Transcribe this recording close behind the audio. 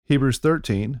Hebrews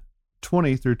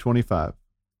 13:20 through 25.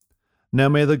 Now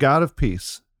may the God of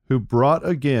peace, who brought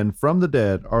again from the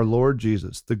dead our Lord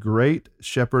Jesus, the great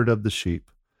shepherd of the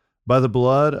sheep, by the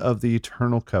blood of the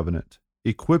eternal covenant,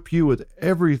 equip you with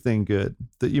everything good,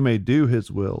 that you may do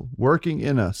his will, working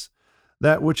in us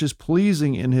that which is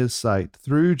pleasing in his sight,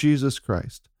 through Jesus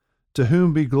Christ, to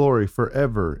whom be glory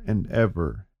forever and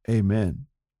ever. Amen.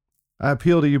 I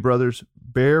appeal to you, brothers,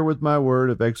 bear with my word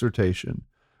of exhortation,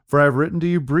 for I have written to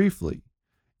you briefly.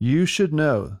 You should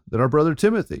know that our brother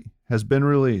Timothy has been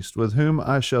released, with whom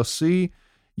I shall see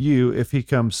you if he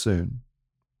comes soon.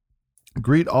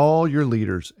 Greet all your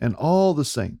leaders and all the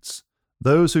saints.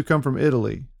 Those who come from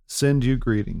Italy send you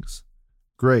greetings.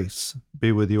 Grace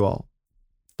be with you all.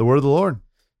 The word of the Lord.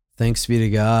 Thanks be to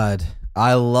God.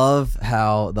 I love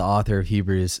how the author of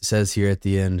Hebrews says here at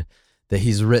the end that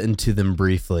he's written to them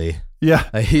briefly.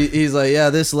 Yeah. He's like, yeah,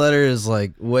 this letter is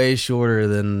like way shorter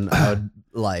than I would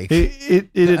like. He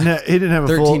didn't have a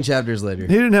 13 full, chapters later.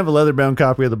 He didn't have a leather-bound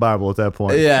copy of the Bible at that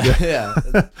point. Yeah.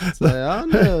 It's like, I don't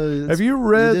know. Have you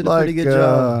read did a pretty good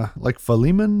job. like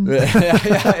Philemon?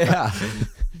 yeah.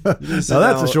 Now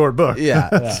that's a short book. Yeah.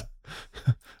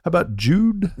 How about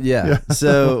Jude? Yeah.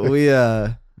 So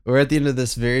we're at the end of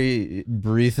this very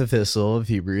brief epistle of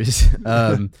Hebrews.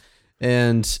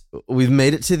 And we've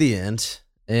made it to the end,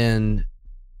 and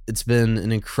it's been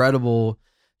an incredible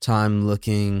time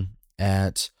looking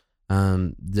at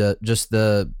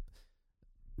the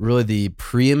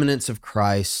preeminence of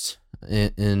Christ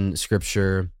in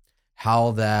Scripture, how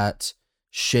that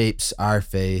shapes our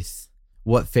faith,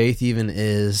 what faith even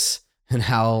is, and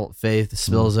how faith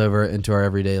spills over into our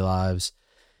everyday lives.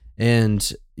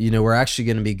 And, we're actually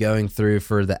going to be going through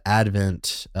for the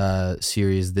Advent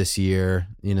series this year,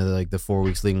 like the 4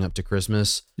 weeks leading up to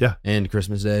Christmas and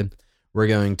Christmas Day. We're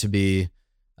going to be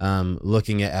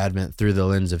looking at Advent through the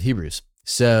lens of Hebrews.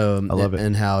 So I love it.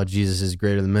 And how Jesus is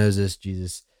greater than Moses.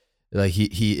 Jesus, like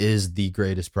he is the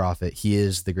greatest prophet. He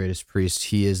is the greatest priest.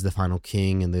 He is the final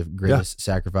king and the greatest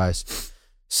sacrifice.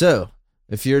 So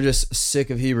if you're just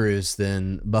sick of Hebrews,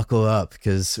 then buckle up,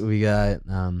 because we got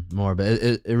more. But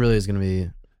it really is going to be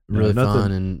really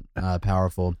fun and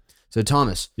powerful. So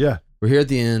Thomas, we're here at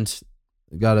the end.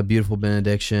 Got a beautiful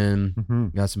benediction. Mm-hmm.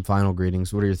 Got some final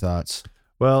greetings. What are your thoughts?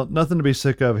 Well, nothing to be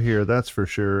sick of here, that's for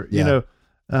sure. Yeah.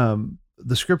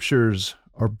 The scriptures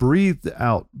are breathed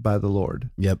out by the Lord.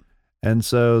 Yep. And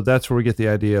so that's where we get the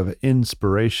idea of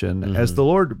inspiration. Mm-hmm. As the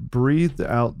Lord breathed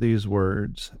out these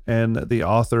words, and the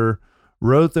author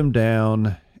wrote them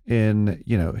down in,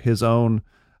 his own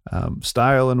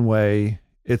style and way.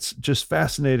 It's just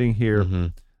fascinating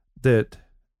here that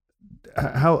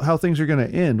how things are going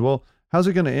to end. Well, how's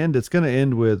it going to end? It's going to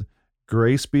end with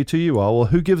grace be to you all. Well,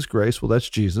 who gives grace? Well, that's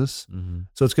Jesus. Mm-hmm.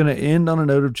 So it's going to end on a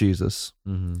note of Jesus.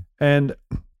 Mm-hmm. And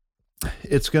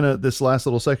this last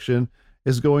little section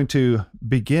is going to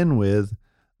begin with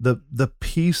the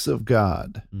peace of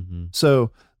God. Mm-hmm.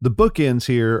 So the bookends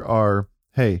here are,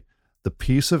 hey, the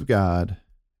peace of God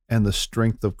and the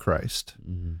strength of Christ.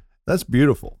 Mm-hmm. That's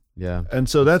beautiful. Yeah. And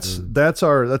so that's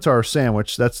our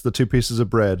sandwich. That's the two pieces of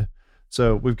bread.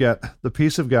 So we've got the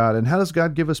peace of God. And how does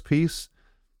God give us peace?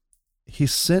 He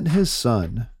sent his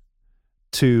son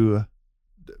to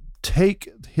take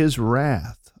his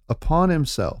wrath upon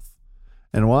himself.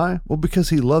 And why? Well, because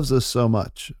he loves us so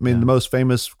much. I mean, the most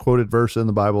famous quoted verse in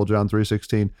the Bible, John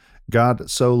 3:16, God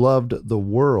so loved the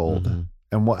world. Mm-hmm.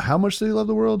 And how much did he love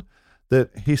the world?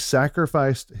 That he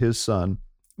sacrificed his son.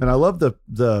 And I love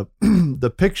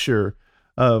the picture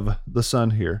of the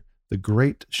son here, the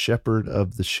great shepherd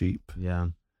of the sheep. Yeah.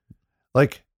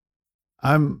 Like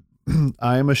I am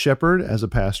a shepherd as a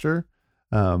pastor.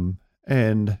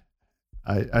 And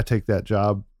I take that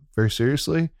job very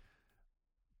seriously,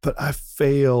 but I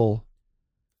fail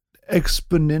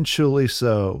exponentially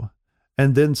so,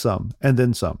 and then some,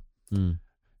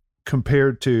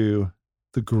 compared to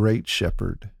the great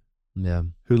shepherd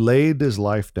who laid his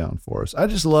life down for us. I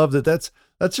just love that's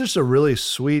just a really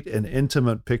sweet and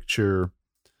intimate picture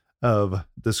of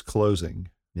this closing.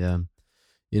 Yeah.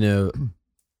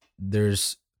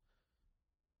 There's,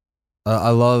 I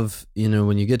love,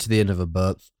 when you get to the end of a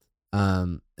book,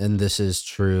 and this is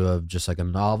true of just like a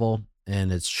novel,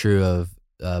 and it's true of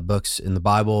books in the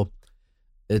Bible.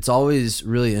 It's always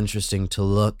really interesting to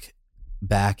look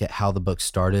back at how the book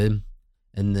started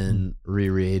and then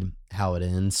reread how it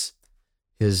ends,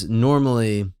 because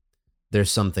normally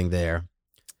there's something there.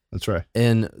 That's right.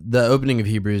 And the opening of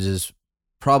Hebrews is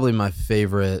probably my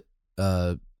favorite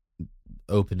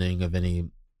opening of any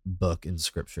book in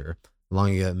Scripture.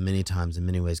 Long ago, many times, in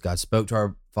many ways, God spoke to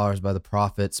our fathers by the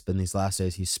prophets, but in these last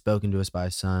days, He's spoken to us by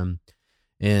His Son.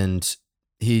 And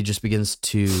he just begins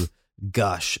to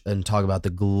gush and talk about the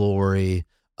glory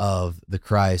of the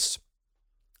Christ.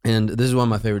 And this is one of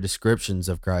my favorite descriptions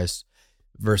of Christ.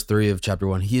 Verse 3 of chapter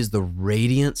 1, he is the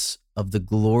radiance of the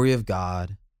glory of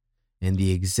God and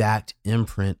the exact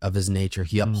imprint of his nature.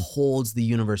 He upholds the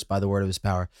universe by the word of his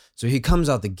power. So he comes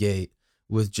out the gate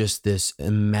with just this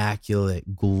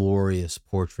immaculate, glorious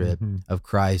portrait of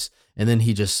Christ. And then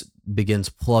he just begins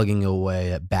plugging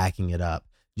away at backing it up.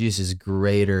 Jesus is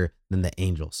greater than the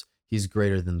angels. He's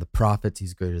greater than the prophets.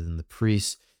 He's greater than the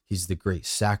priests. He's the great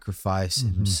sacrifice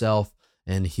himself,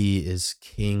 and he is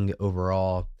king over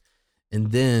all.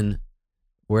 And then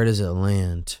where does it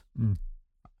land?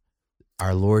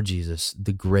 Our Lord Jesus,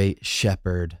 the great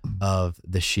shepherd of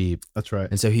the sheep. That's right.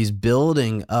 And so he's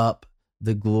building up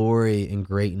the glory and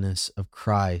greatness of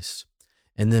Christ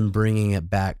and then bringing it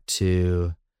back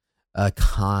to a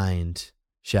kind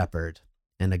shepherd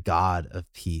and a God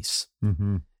of peace.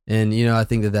 And, you know, I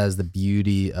think that is the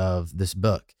beauty of this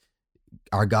book.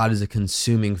 Our God is a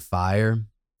consuming fire,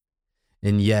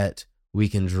 and yet we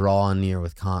can draw near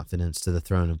with confidence to the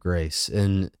throne of grace.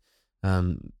 And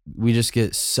we just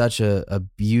get such a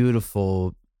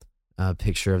beautiful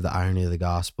picture of the irony of the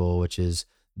gospel, which is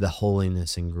the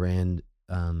holiness and grand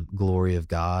glory of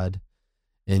God,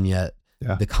 and yet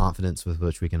the confidence with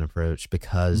which we can approach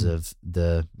because of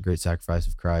the great sacrifice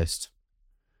of Christ.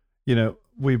 You know,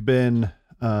 we've been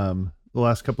the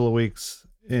last couple of weeks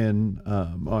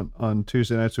on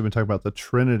Tuesday nights, we've been talking about the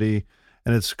Trinity,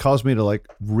 and it's caused me to like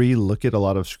re-look at a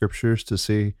lot of scriptures to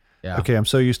see, okay, I'm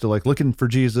so used to like looking for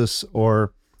Jesus,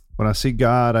 or when I see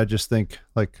God, I just think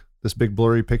like this big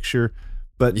blurry picture,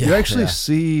 but you actually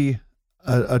see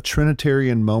a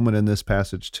Trinitarian moment in this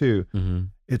passage too.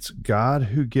 It's God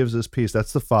who gives us peace.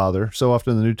 That's the Father. So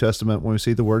often in the New Testament, when we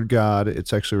see the word God,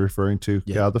 it's actually referring to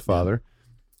God the Father.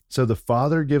 So the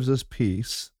Father gives us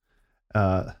peace.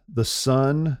 The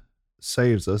Son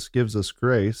saves us, gives us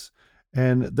grace.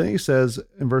 And then he says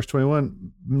in verse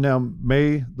 21, now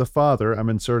may the Father, I'm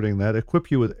inserting that,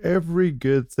 equip you with every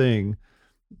good thing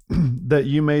that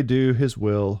you may do his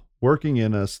will, working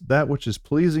in us that which is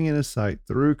pleasing in his sight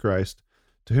through Christ,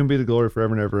 to whom be the glory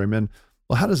forever and ever. Amen.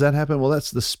 Well, how does that happen? Well,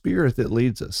 that's the Spirit that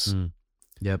leads us.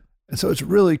 Yep. And so it's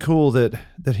really cool that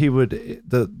he would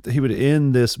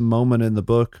end this moment in the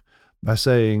book by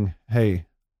saying, hey,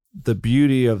 the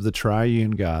beauty of the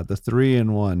triune God, the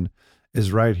 3-in-1,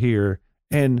 is right here,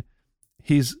 and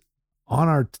he's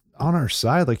on our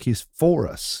side, like he's for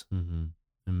us.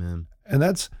 Amen. And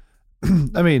that's,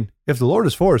 I mean, if the Lord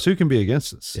is for us, who can be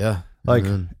against us? Yeah. Like,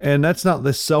 Amen. And that's not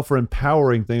this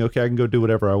self-empowering thing. Okay, I can go do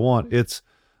whatever I want. It's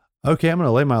okay, I'm going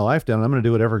to lay my life down. I'm going to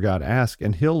do whatever God asks,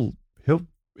 and he'll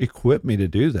equip me to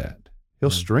do that. He'll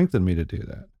strengthen me to do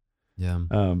that. Yeah.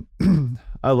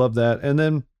 I love that. And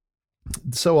then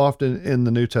so often in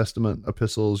the New Testament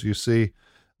epistles, you see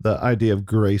the idea of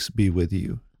grace be with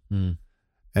you.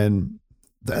 And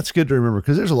that's good to remember,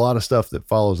 because there's a lot of stuff that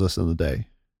follows us in the day.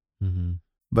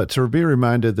 But to be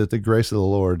reminded that the grace of the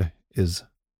Lord is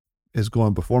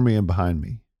going before me and behind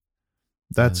me.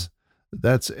 That's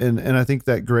and I think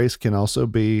that grace can also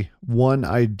be, one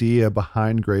idea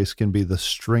behind grace can be the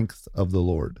strength of the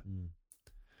Lord.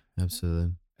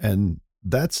 Absolutely. And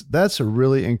that's a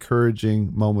really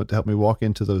encouraging moment to help me walk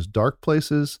into those dark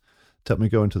places, to help me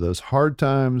go into those hard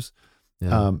times,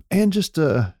 and just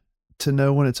to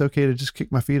know when it's okay to just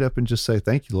kick my feet up and just say,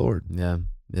 thank you, Lord. Yeah.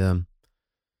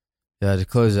 To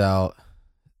close out,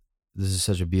 this is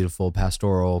such a beautiful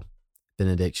pastoral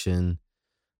benediction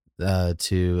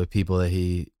to a people that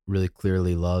he really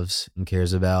clearly loves and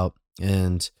cares about.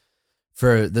 And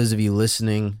for those of you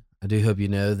listening, I do hope you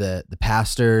know that the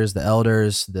pastors, the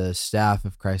elders, the staff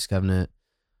of Christ Covenant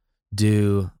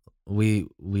we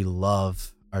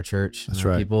love our church and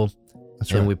our people.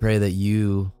 That's and right. we pray that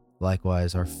you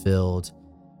likewise are filled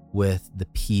with the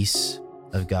peace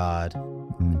of God,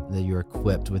 that you're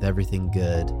equipped with everything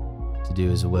good to do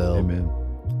his will. Amen.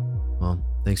 Well,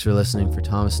 thanks for listening. For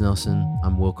Thomas Nelson,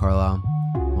 I'm Will Carlisle.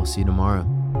 We'll see you tomorrow.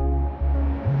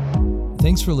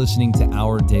 Thanks for listening to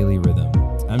Our Daily Rhythm.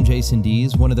 I'm Jason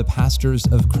Dees, one of the pastors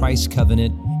of Christ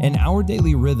Covenant, and Our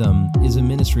Daily Rhythm is a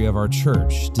ministry of our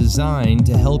church designed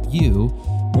to help you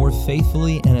more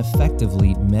faithfully and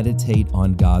effectively meditate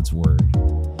on God's Word.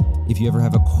 If you ever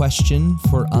have a question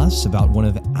for us about one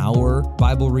of our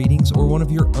Bible readings or one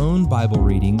of your own Bible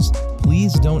readings,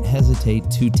 please don't hesitate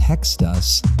to text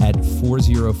us at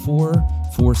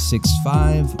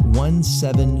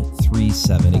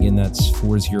 404-465-1737. Again, that's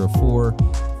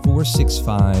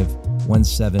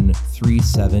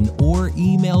 404-465-1737, or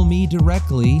email me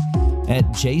directly at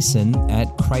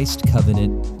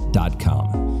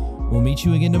jason@christcovenant.com. We'll meet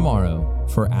you again tomorrow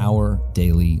for Our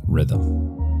Daily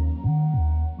Rhythm.